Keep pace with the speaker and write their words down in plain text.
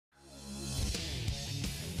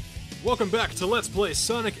Welcome back to Let's Play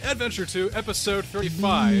Sonic Adventure 2, Episode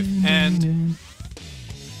 35, and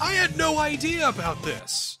I had no idea about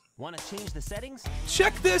this. Want to change the settings?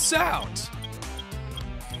 Check this out.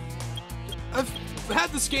 I've had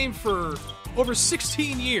this game for over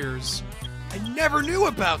 16 years. I never knew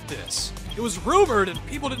about this. It was rumored and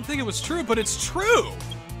people didn't think it was true, but it's true.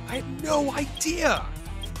 I had no idea.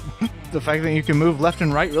 The fact that you can move left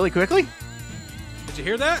and right really quickly? Did you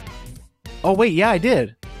hear that? Oh wait, yeah, I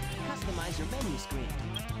did. Customize your menu screen.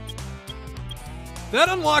 That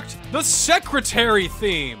unlocked the secretary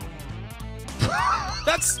theme.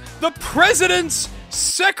 That's the president's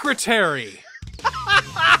secretary.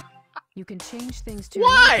 You can change things to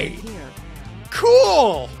Why? here.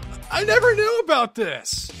 Cool! I never knew about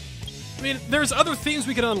this. I mean, there's other themes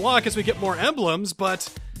we can unlock as we get more emblems, but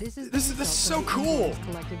This is so cool.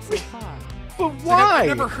 Collected so far. But Like, why? I've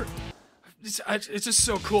never heard. It's just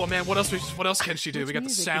so cool, man. What else can she do? Which We got the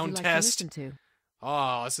music would sound you like to test. listen to?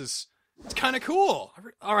 Oh, it's kind of cool.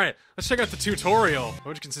 All right, let's check out the tutorial.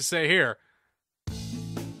 What can it say here?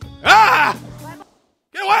 Ah!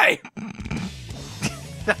 Get away!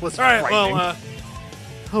 That was All right, frightening. well,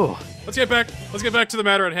 Oh, let's get back to the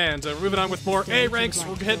matter at hand. Moving on with more A ranks.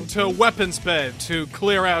 We're heading to weapons bed to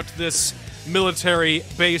clear out this military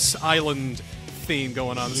base island theme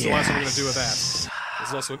going on. This is the last thing we're gonna do with that. This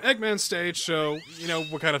is also an Eggman stage, so you know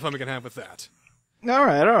what kind of fun we can have with that. all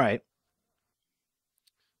right.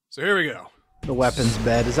 So here we go. The weapons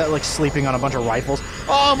bed. Is that like sleeping on a bunch of rifles?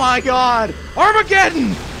 Oh my god!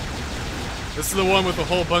 Armageddon! This is the one with a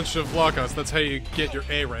whole bunch of lockouts. That's how you get your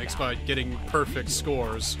A ranks, by getting perfect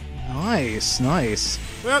scores. Nice.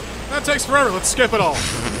 Well, that takes forever. Let's skip it all.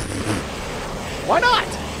 Why not?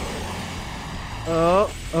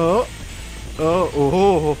 Oh.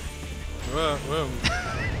 Well,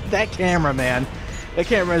 That camera, man. That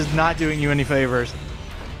camera is not doing you any favors.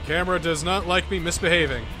 camera does not like me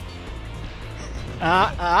misbehaving.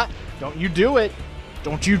 Don't you do it.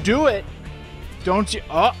 Don't you do it. Don't you.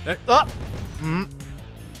 I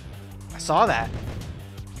saw that.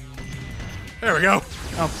 There we go.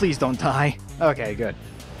 Oh, please don't die. Okay, good.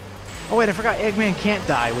 Oh, wait, I forgot Eggman can't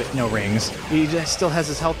die with no rings. He just still has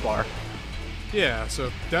his health bar. Yeah,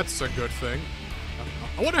 so that's a good thing.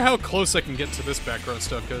 I wonder how close I can get to this background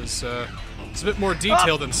stuff, because it's a bit more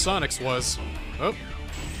detailed than Sonic's was. Oh.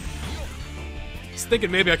 I was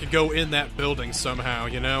thinking maybe I could go in that building somehow,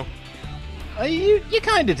 you know? You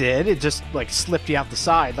kind of did. It just, like, slipped you out the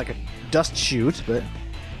side like a dust chute, but...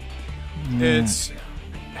 It's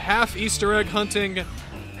half Easter egg hunting,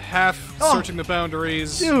 half searching the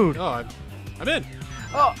boundaries. Dude. Oh, I'm in.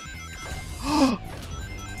 Oh.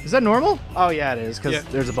 Is that normal? Oh, yeah, it is, because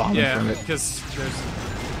there's a bomb in front Yeah, of it. because there's...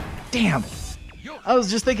 Damn. I was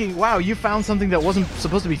just thinking, wow, you found something that wasn't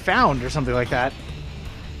supposed to be found or something like that.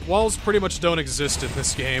 Walls pretty much don't exist in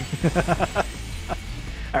this game.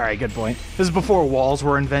 Alright, good point. This is before walls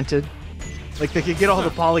were invented. Like, they could get all the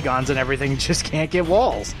polygons and everything, just can't get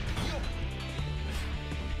walls.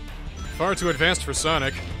 Far too advanced for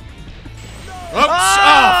Sonic. Oops!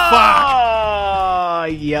 Oh,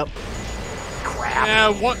 yep. Crap.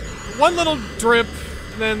 Yeah, one little drip,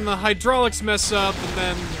 then the hydraulics mess up, and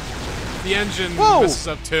then the engine messes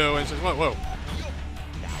up too, and it's just, whoa.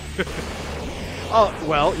 Oh,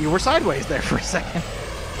 well, you were sideways there for a second.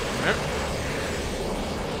 There.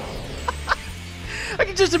 I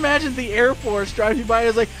can just imagine the Air Force driving by and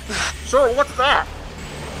is like, sir, what's that?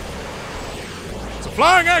 It's a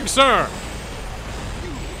flying egg, sir!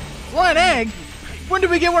 Flying egg? When did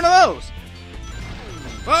we get one of those?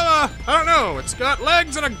 Well, I don't know. It's got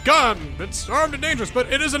legs and a gun. It's armed and dangerous,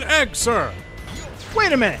 but it is an egg, sir.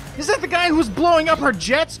 Wait a minute. Is that the guy who was blowing up our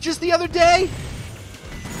jets just the other day?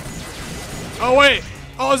 Oh, wait.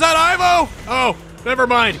 Oh, is that Ivo? Oh, never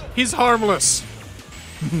mind. He's harmless.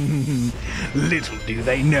 Little do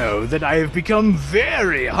they know that I have become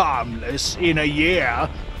very harmless in a year.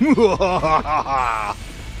 Now,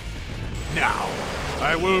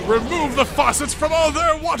 I will remove the faucets from all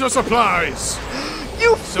their water supplies.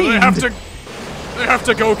 You So fiend! they have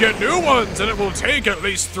to go get new ones, and it will take at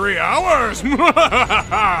least 3 hours.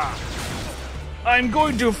 I'm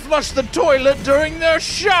going to flush the toilet during their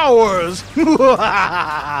showers.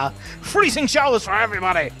 Freezing showers for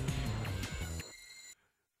everybody.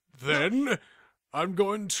 Then, I'm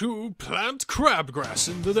going to plant crabgrass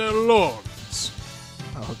into their lawns.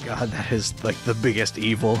 Oh god, that is like the biggest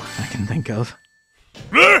evil I can think of.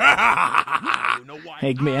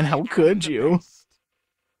 Eggman, how could you?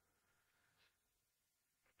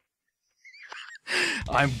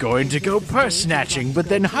 I'm going to go purse snatching, but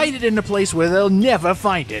then hide it in a place where they'll never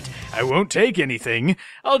find it. I won't take anything.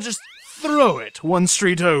 I'll just throw it one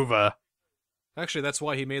street over. Actually, that's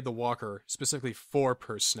why he made the walker, specifically for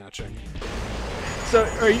purse snatching. So,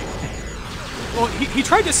 are you... Well, he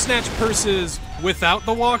tried to snatch purses without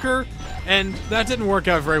the walker, and that didn't work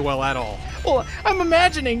out very well at all. Well, I'm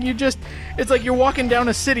imagining you just... It's like you're walking down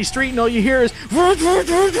a city street and all you hear is... That's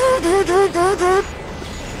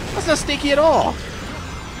not sticky at all.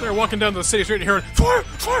 They're walking down the city street and hearing...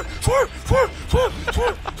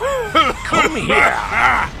 Come here.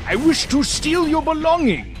 I wish to steal your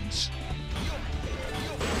belongings.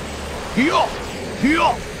 Here.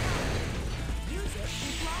 Here.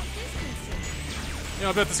 You know,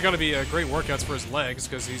 I bet this is going to be great workouts for his legs,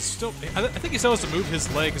 because he's still... I think he still has to move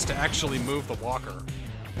his legs to actually move the walker.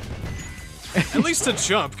 At least to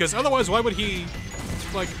jump, because otherwise why would he,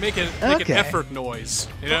 like, make an effort noise,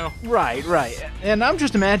 you know? Right, right. And I'm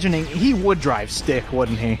just imagining he would drive stick,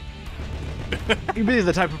 wouldn't he? He'd be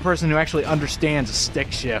the type of person who actually understands a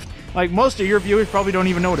stick shift. Like, most of your viewers probably don't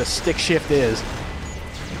even know what a stick shift is.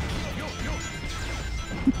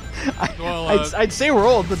 Well, I'd say we're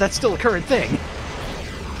old, but that's still a current thing.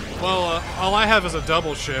 Well, all I have is a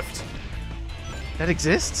double shift. That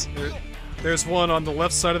exists? There's one on the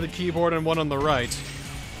left side of the keyboard and one on the right.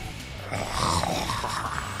 Oh,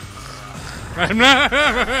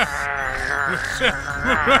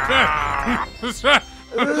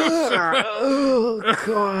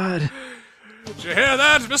 God. Did you hear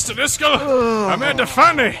that, Mr. Disco? I made a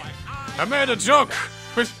funny. I made a joke.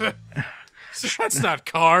 That's not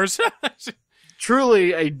cars.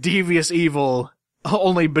 Truly a devious evil,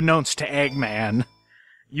 only beknownst to Eggman.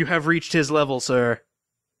 You have reached his level, sir.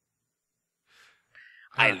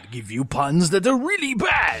 I'll give you puns that are really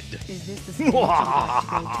bad. Is this the stage you would like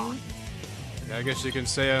to go to? I guess you can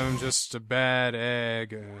say I'm just a bad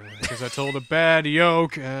egg, because I told a bad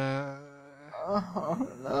yolk. Oh,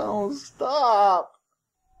 no, stop.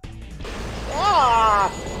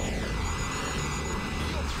 Stop!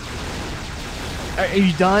 Are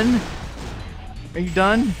you done? Are you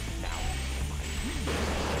done?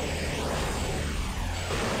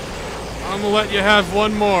 I'm gonna let you have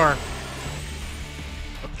one more.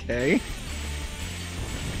 Okay.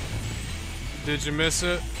 Did you miss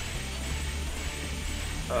it?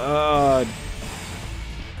 I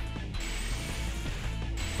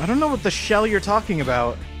don't know what the shell you're talking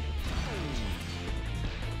about.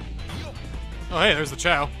 Oh, hey, there's the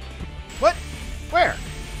Chow. What? Where?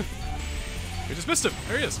 We just missed him.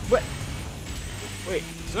 There he is. What? Wait.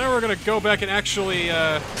 So now we're gonna go back and actually,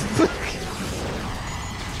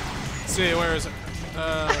 see, where is it?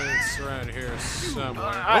 It's around here somewhere.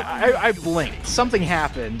 I blinked. Something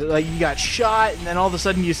happened. Like, you got shot, and then all of a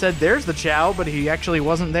sudden you said, there's the Chow, but he actually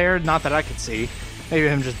wasn't there. Not that I could see. Maybe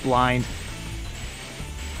I'm just blind.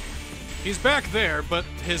 He's back there, but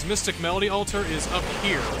his Mystic Melody altar is up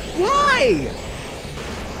here. Why?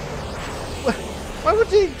 Why would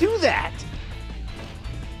they do that?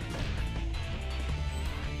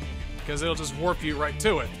 Because it'll just warp you right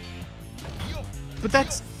to it. But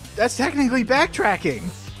that's technically backtracking.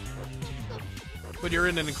 But you're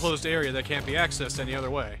in an enclosed area that can't be accessed any other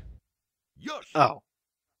way. Oh.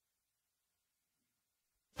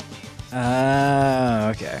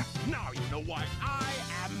 Okay. Now you know why I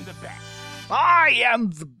am the best. I am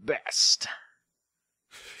the best.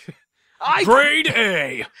 Grade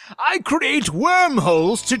A. I create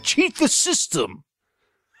wormholes to cheat the system.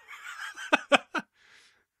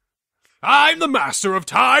 I'm the master of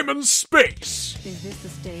time and space. Is this the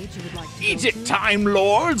stage you would like to Eat go it, to? Time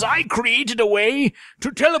Lords. I created a way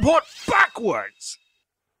to teleport backwards.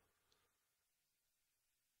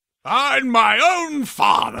 I'm my own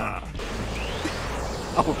father.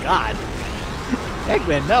 Oh, God.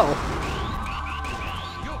 Eggman, no.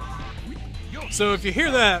 So if you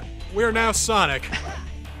hear that, we're now Sonic.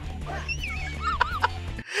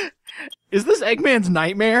 Is this Eggman's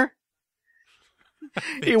nightmare?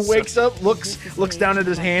 He wakes up, looks down at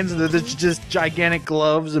his hands, and there's just gigantic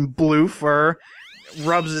gloves and blue fur.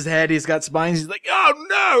 Rubs his head, he's got spines, he's like, Oh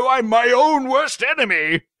no, I'm my own worst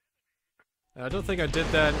enemy. I don't think I did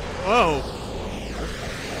that. Oh.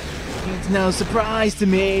 it's no surprise to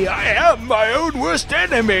me. I am my own worst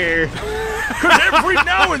enemy. Because every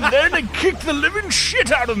now and then they kick the living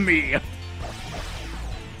shit out of me.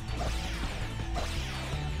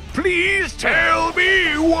 Please tell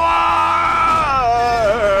me why.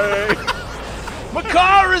 My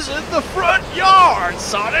car is in the front yard,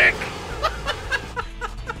 Sonic.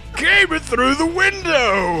 Came it through the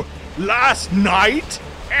window last night,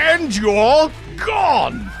 and you're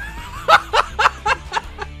gone.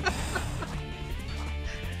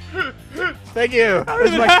 Thank you.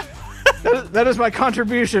 That is my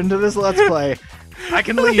contribution to this Let's Play. I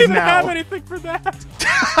can I don't leave even now. have anything for that.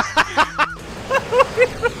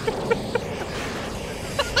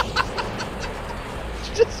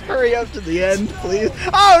 Just hurry up to the end, please.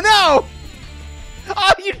 Oh no!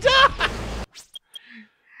 Oh, you died!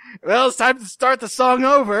 Well, it's time to start the song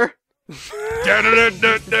over. Do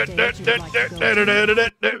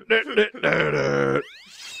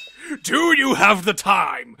you have the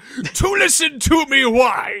time to listen to me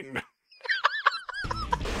whine?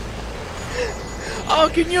 Oh,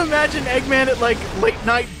 can you imagine Eggman at like late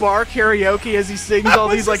night bar karaoke as he sings all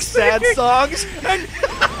these like sad songs? And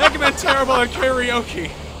Eggman terrible at karaoke,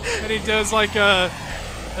 and he does like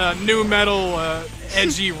new metal,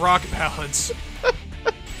 edgy rock ballads.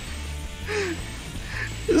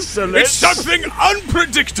 So It's something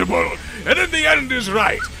unpredictable, and in the end is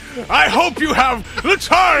right. I hope you have the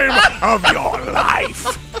time of your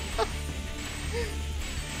life.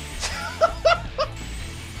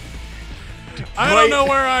 I don't know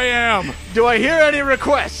where I am. Do I hear any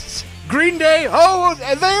requests? Green Day? Oh,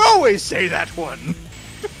 they always say that one.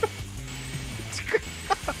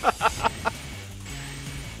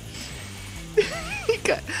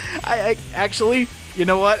 I actually, you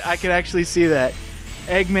know what? I can actually see that.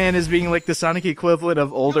 Eggman is being like the Sonic equivalent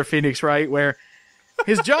of older Phoenix, right? Where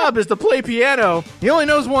his job is to play piano. He only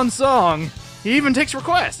knows one song. He even takes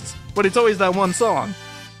requests, but it's always that one song.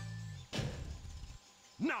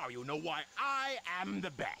 Now you know why I am the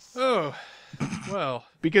best. Oh, well,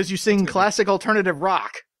 Because you sing classic alternative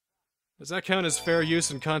rock. does that count as fair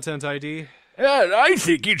use in Content ID? I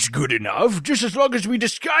think it's good enough, just as long as we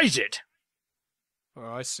disguise it.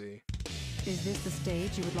 Oh, I see. Is this the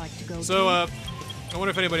stage you would like to go So, to? I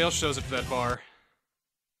wonder if anybody else shows up to that bar.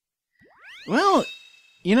 Well,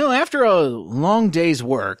 you know, after a long day's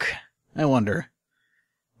work, I wonder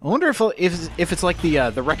if it's like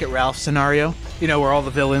the Wreck-It Ralph scenario, you know, where all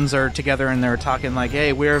the villains are together and they're talking like,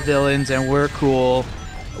 hey, we're villains and we're cool.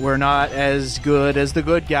 We're not as good as the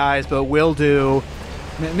good guys, but we'll do.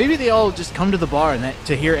 Maybe they all just come to the bar and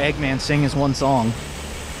to hear Eggman sing his one song.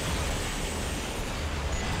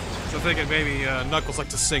 So I'm thinking maybe Knuckles like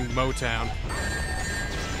to sing Motown.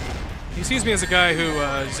 He sees me as a guy who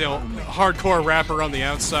is, you know, hardcore rapper on the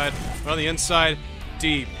outside, but on the inside,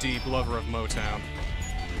 deep, deep lover of Motown.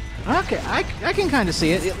 Okay, I can kind of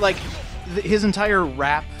see it. His entire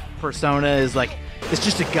rap persona is like, it's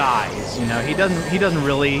just a guise, you know. He doesn't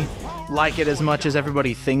really like it as much as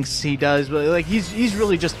everybody thinks he does, but like he's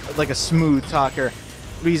really just like a smooth talker,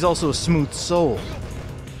 but he's also a smooth soul.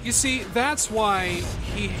 You see, that's why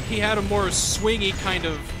he had a more swingy kind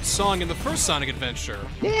of song in the first Sonic Adventure.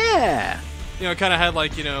 Yeah. You know, it kind of had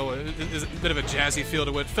like, you know, a bit of a jazzy feel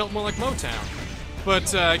to it. Felt more like Motown.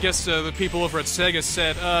 But I guess the people over at Sega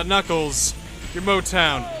said, Knuckles, your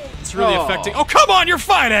Motown, it's really affecting... Oh, come on, you're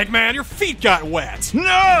fine, Eggman! Your feet got wet!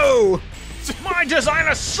 No! My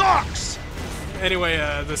designer sucks! Anyway,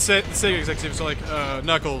 the Sega executives are like,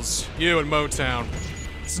 Knuckles, you and Motown,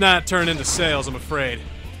 it's not turned into sales, I'm afraid.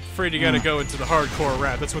 Afraid you gotta go into the hardcore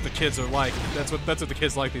rap. That's what the kids are like. That's what the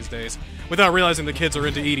kids like these days. Without realizing the kids are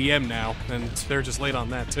into EDM now, and they're just late on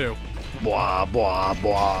that, too. Blah, blah,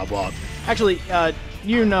 blah, blah. Actually,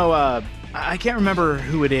 you know, I can't remember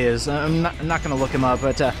who it is. I'm not going to look him up,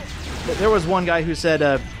 but there was one guy who said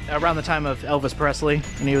around the time of Elvis Presley,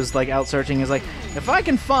 and he was like out searching, he's like, if I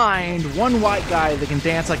can find one white guy that can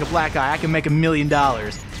dance like a black guy, I can make $1 million.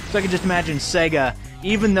 So I can just imagine Sega,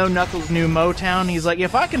 even though Knuckles knew Motown, he's like,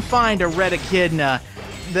 if I can find a red echidna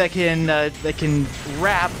that can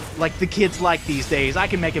rap like the kids like these days, I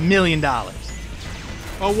can make $1 million.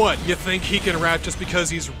 Oh, what? You think he can rap just because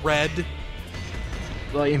he's red?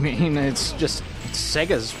 Well, I mean, it's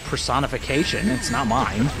Sega's personification. It's not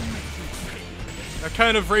mine. That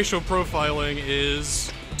kind of racial profiling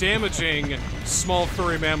is damaging small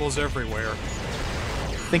furry mammals everywhere.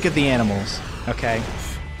 Think of the animals, okay?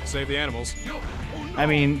 Save the animals. I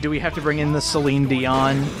mean, do we have to bring in the Celine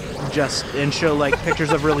Dion and show like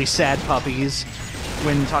pictures of really sad puppies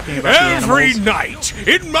when talking about the animals? Every night,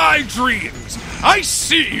 in my dreams, I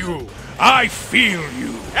see you, I feel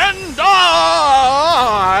you, and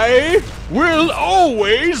I will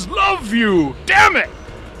always love you. Damn it!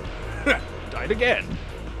 Died again.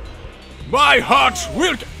 My heart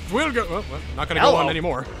will go. Well, not gonna go on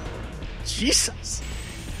anymore. Jesus.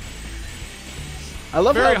 I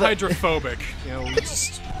love Very how hydrophobic. You know,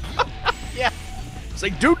 just... Yeah. It's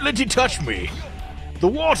like, don't let it touch me. The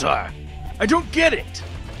water. I don't get it.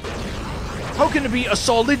 How can it be a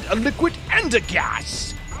solid, a liquid, and a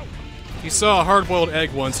gas? He saw a hard-boiled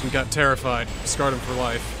egg once and got terrified. Scarred him for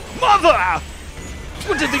life. Mother!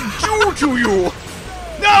 What did they do to you?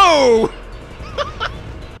 No!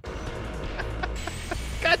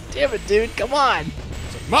 Damn it, dude. Come on.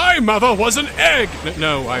 My mother was an egg!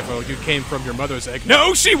 No, Ivo, you came from your mother's egg.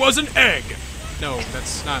 No, she was an egg! No,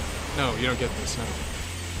 that's not... No, you don't get this, no.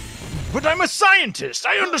 But I'm a scientist.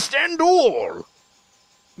 I understand all.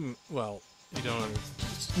 Well, you don't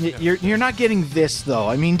understand. You're not getting this, though.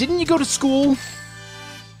 I mean, didn't you go to school?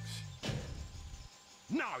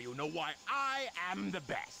 Now you know why I am the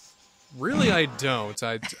best. Really, I don't.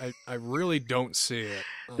 I really don't see it.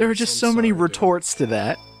 There are just so many retorts to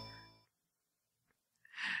that.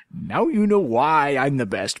 Now you know why I'm the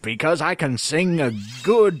best, because I can sing a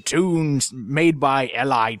good tune made by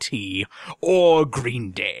L.I.T. or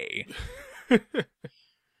Green Day.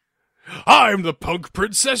 I'm the punk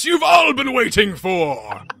princess you've all been waiting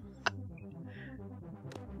for!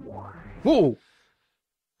 Whoa!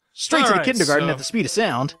 Straight to the Alright, kindergarten so- at the speed of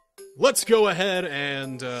sound. Let's go ahead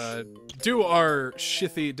and do our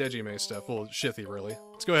Shithy Dejime stuff. Well, Shithy, really.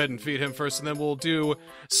 Let's go ahead and feed him first, and then we'll do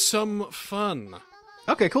some fun.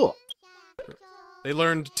 Okay, cool. They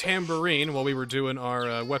learned tambourine while we were doing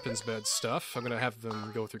our weapons bed stuff. I'm going to have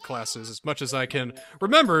them go through classes as much as I can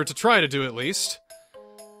remember to try to do at least.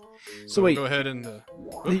 So wait, go ahead and...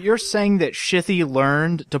 you're saying that Shithy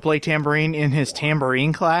learned to play tambourine in his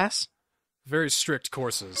tambourine class? Very strict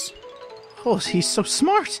courses. Oh, he's so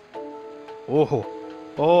smart.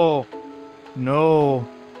 Oh, no,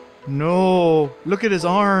 look at his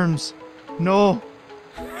arms. No,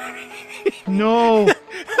 no.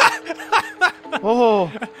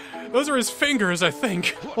 Oh, Those are his fingers, I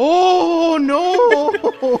think. oh, no.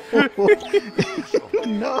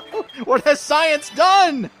 No, what has science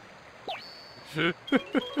done?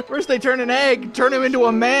 First they turn an egg, turn him into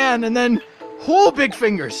a man, and then, big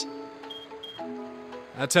fingers.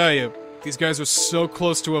 I tell you, these guys are so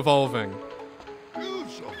close to evolving.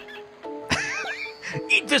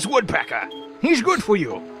 Eat this woodpecker. He's good for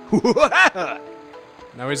you.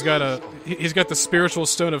 Now he's got the spiritual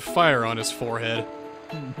stone of fire on his forehead.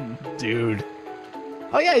 Dude.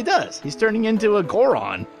 Oh yeah, he does. He's turning into a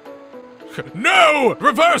Goron. No!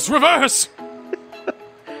 Reverse! Reverse!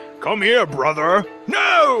 Come here, brother.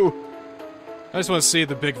 No! I just want to see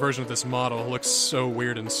the big version of this model. It looks so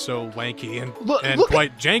weird and so lanky and Look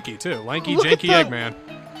quite janky too. Lanky, look at janky the- Eggman.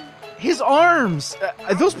 His arms!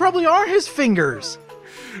 Those probably are his fingers.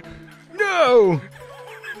 No!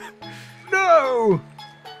 No!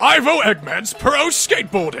 Ivo Eggman's pro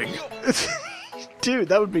skateboarding. Dude,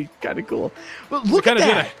 that would be kind of cool. But look at Kind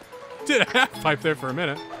of that! did a half pipe there for a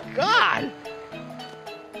minute. God!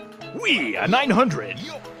 We are 900.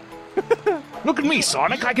 Look at me,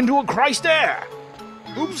 Sonic. I can do a Christ air.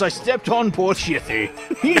 Oops, I stepped on poor Shithy.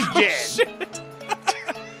 He's dead.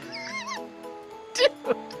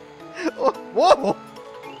 Dude! Oh, whoa!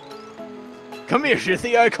 Come here,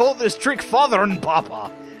 Shithy. I call this trick Father and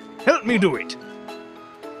Papa. Help me do it.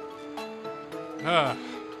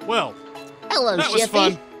 Well, Hello, that was Shiffy.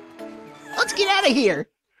 fun. Let's get out of here.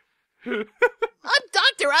 I'm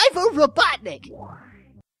Dr. Ivo Robotnik.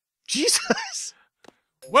 Jesus!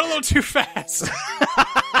 Went a little too fast.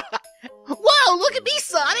 Whoa, look at me,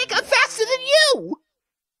 Sonic. I'm faster than you.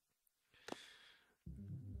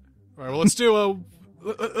 All right, well, let's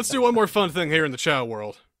do one more fun thing here in the Chow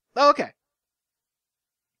world. Okay.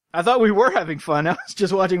 I thought we were having fun. I was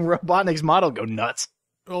just watching Robotnik's model go nuts.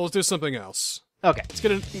 Well, let's do something else. Okay. Let's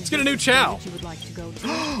get a new Chow. You would like to go to.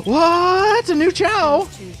 What? A new Chow?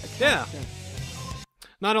 Choose a Yeah. character.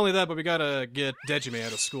 Not only that, but we gotta get Dejime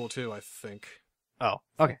out of school too. I think. Oh,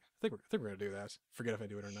 okay. I think we're gonna do that. Forget if I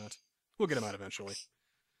do it or not. We'll get him out eventually.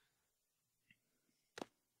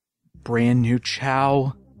 Brand new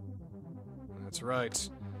Chow. That's right.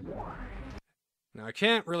 Now, I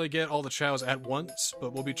can't really get all the chows at once,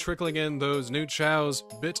 but we'll be trickling in those new chows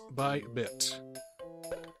bit by bit.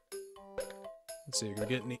 Let's see, can we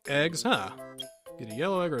get any eggs? Huh. Get a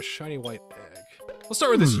yellow egg or a shiny white egg? We'll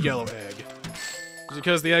start with this yellow egg. Just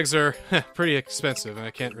because the eggs are pretty expensive, and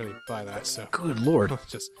I can't really buy that, so... Good lord.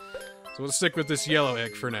 So we'll stick with this yellow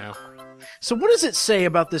egg for now. So what does it say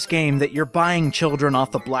about this game that you're buying children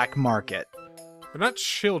off the black market? They're not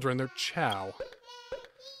children, they're chow.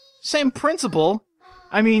 Same principle.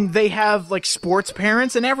 I mean, they have, like, sports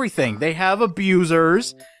parents and everything. They have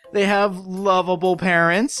abusers. They have lovable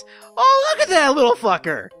parents. Oh, look at that little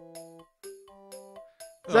fucker!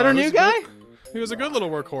 Is that our he new was guy? He was a good little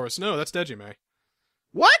workhorse. No, that's Dejime.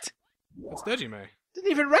 What? That's Dejime.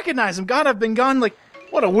 Didn't even recognize him. God, I've been gone, like,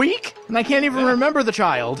 what, a week? And I can't even remember the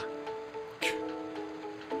child.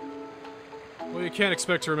 Well, you can't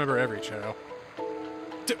expect to remember every chow.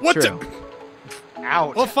 What True. the...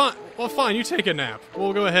 Out. Well, fine. Well, fine. You take a nap.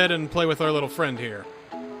 We'll go ahead and play with our little friend here.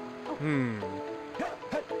 We'll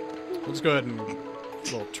just go ahead and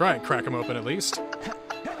We'll try and crack them open at least.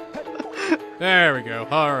 There we go.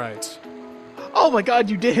 All right. Oh my god,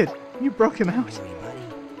 you did! You broke him out.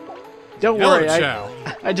 Don't Yellow worry, chow.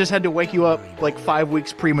 I just had to wake you up like 5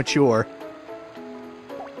 weeks premature.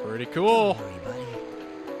 Pretty cool.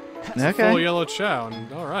 Okay. Full yellow chow,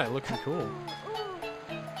 and all right, looking cool.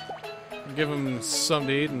 Give him something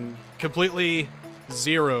to eat, and completely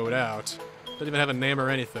zeroed out. Doesn't even have a name or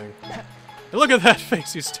anything. And look at that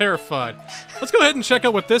face, he's terrified. Let's go ahead and check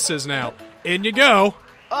out what this is now. In you go.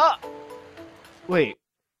 Wait.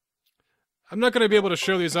 I'm not going to be able to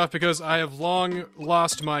show these off because I have long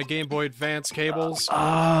lost my Game Boy Advance cables.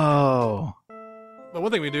 Oh. But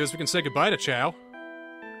one thing we do is we can say goodbye to Chow.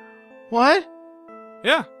 What?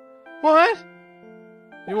 Yeah. What?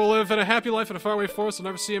 He will live in a happy life in a faraway forest. We'll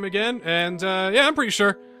never see him again. And, yeah, I'm pretty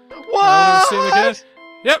sure. What? I'll never see him again.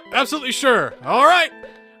 Yep, absolutely sure. All right.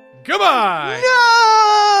 Goodbye.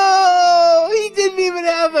 No! He didn't even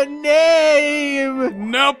have a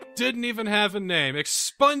name! Nope, didn't even have a name.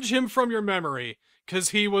 Expunge him from your memory, because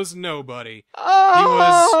he was nobody.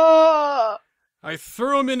 Oh! I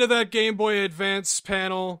threw him into that Game Boy Advance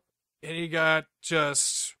panel, and he got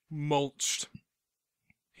just mulched.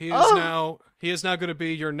 He is now going to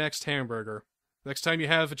be your next hamburger. Next time you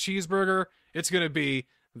have a cheeseburger, it's going to be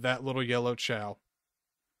that little yellow chow.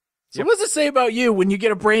 So what does it say about you when you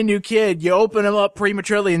get a brand new kid, you open him up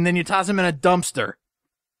prematurely, and then you toss him in a dumpster?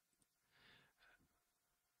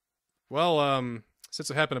 Well, since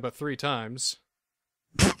it happened about 3 times.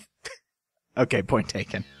 Okay, point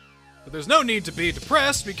taken. But there's no need to be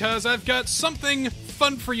depressed because I've got something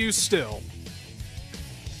fun for you still.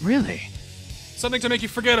 Really? Something to make you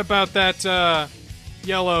forget about that,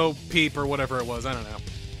 yellow peep or whatever it was. I don't know.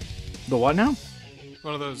 The what now?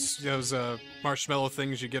 One of those marshmallow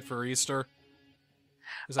things you get for Easter.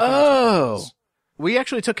 Oh! We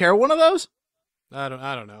actually took care of one of those? I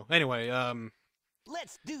don't know. Anyway,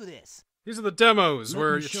 Let's do this. these are the demos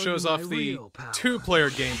where it shows off the 2-player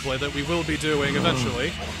gameplay that we will be doing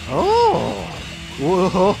eventually. Oh!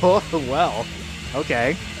 Whoa, well,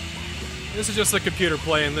 okay. This is just the computer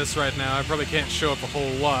playing this right now. I probably can't show up a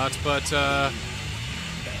whole lot, but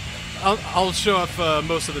I'll show off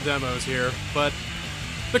most of the demos here. But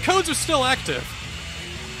the codes are still active.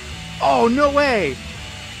 Oh, no way!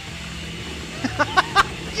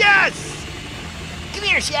 Yes! Come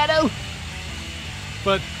here, Shadow.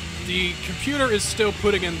 But the computer is still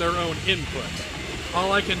putting in their own input.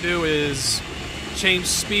 All I can do is change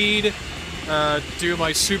speed, do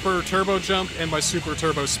my super turbo jump, and my super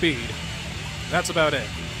turbo speed. That's about it.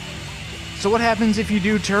 So what happens if you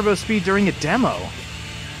do turbo speed during a demo?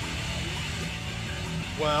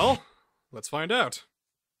 Well, let's find out.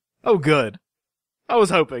 Oh, good. I was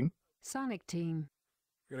hoping. Sonic Team.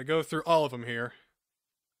 We're gonna go through all of them here.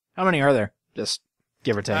 How many are there? Just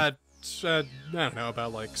give or take. I don't know,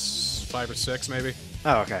 about like 5 or 6 maybe.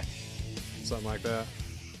 Oh, okay. Something like that.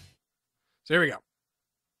 So here we go.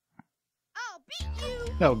 I'll beat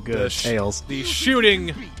you. Oh, good. Tails. The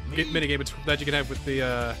shooting minigame that you can have with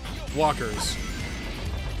the walkers.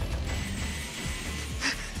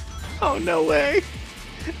 Oh, no way.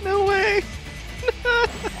 No way.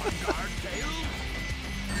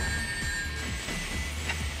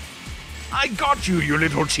 I got you, you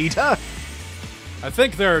little cheetah. I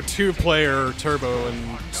think there are 2-player turbo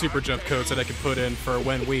and super jump codes that I can put in for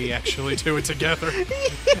when we actually do it together.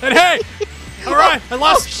 And hey! Alright, I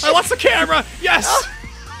lost the camera! Yes!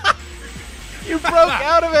 You broke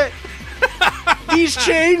out of it. These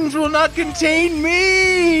chains will not contain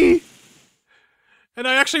me. And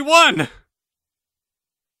I actually won!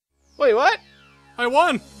 Wait, what? I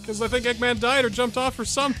won! Because I think Eggman died or jumped off or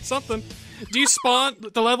something.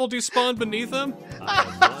 The level despawned beneath him.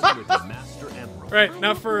 Right,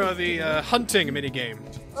 now for the hunting minigame.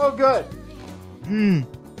 Oh, good.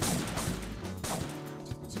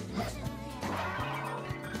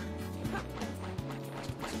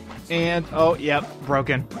 And, oh, yep,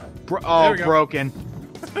 broken. There we go. Broken.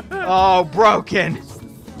 Oh, broken.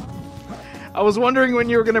 I was wondering when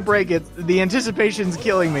you were going to break it. The anticipation's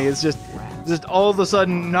killing me. It's just all of a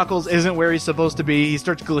sudden, Knuckles isn't where he's supposed to be. He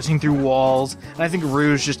starts glitching through walls. And I think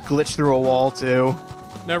Rouge just glitched through a wall, too.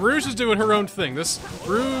 Now, Rouge is doing her own thing. This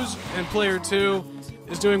Rouge and Player 2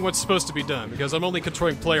 is doing what's supposed to be done, because I'm only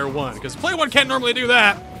controlling Player 1, because Player 1 can't normally do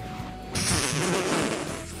that!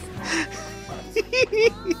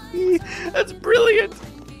 That's brilliant!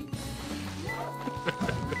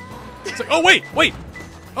 It's like, oh, wait!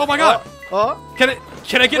 Oh my god!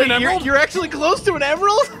 Can I get an emerald? You're actually close to an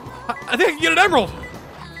emerald? I think I can get an emerald!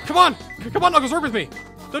 Come on, Knuckles, work with me!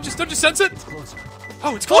 Don't you sense it? Closer.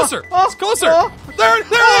 Oh, it's closer! It's closer! There it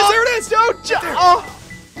is! Don't oh!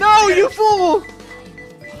 No, you fool!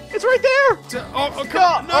 It's right there! Oh,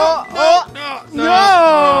 God, no!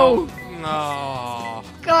 no! No!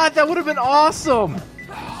 God, that would have been awesome!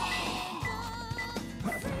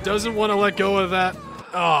 Doesn't want to let go of that.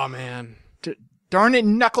 Oh, man. Darn it,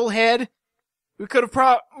 knucklehead! We could have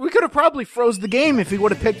probably froze the game if he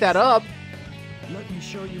would have picked that up. Let me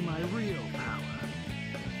show you my real power.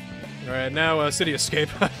 Alright, now City Escape.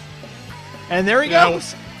 And there he Yeah,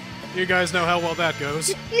 goes. You guys know how well that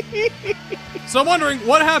goes. So I'm wondering,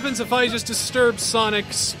 what happens if I just disturb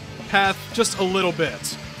Sonic's path just a little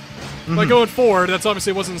bit? Like going forward, that's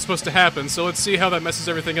obviously wasn't supposed to happen, so let's see how that messes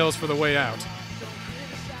everything else for the way out.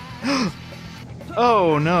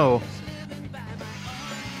 Oh no.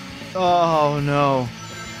 Oh no.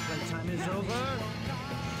 Playtime is over.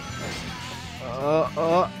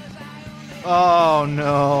 Oh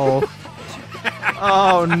no.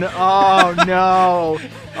 Oh no. Oh no.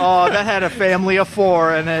 Oh, that had a family of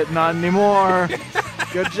 4 in it. Not anymore.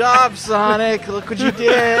 Good job, Sonic. Look what you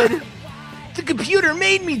did. The computer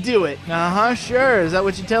made me do it. Uh-huh, sure. Is that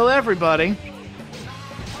what you tell everybody?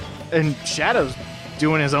 And Shadow's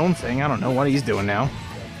doing his own thing. I don't know what he's doing now.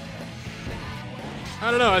 I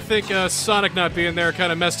don't know, I think Sonic not being there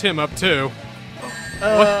kind of messed him up too.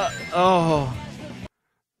 Oh.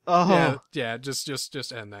 Yeah,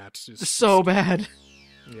 just end that. Just, So bad.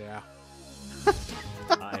 yeah.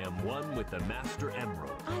 I am one with the Master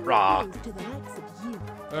Emerald. Rah.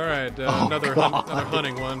 Alright, Oh, another God.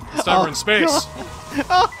 hunting one. This time we're in space.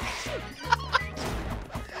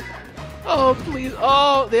 Oh, please.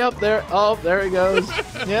 Oh, yep, there. Oh, there he goes.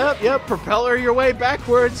 Yep, propeller your way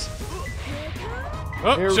backwards.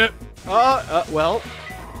 Oh, Here- shit. Well,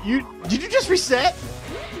 did you just reset?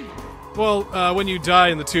 Well, when you die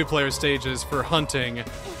in the 2-player stages for hunting,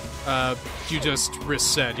 you just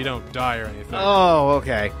reset. You don't die or anything. Oh,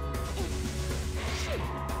 okay.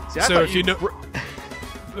 See, I So thought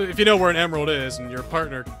if you know where an emerald is and your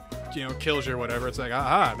partner, kills you or whatever, it's like,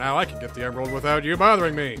 aha, now I can get the emerald without you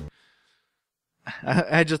bothering me.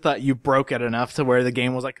 I just thought you broke it enough to where the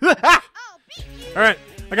game was like, All right,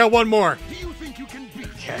 I got one more. Do you think you can beat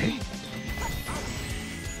okay.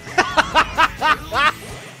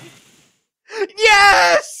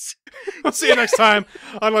 Yes! We'll see you next time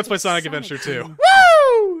on Let's Play Sonic Adventure 2.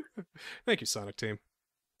 Woo! Thank you, Sonic Team.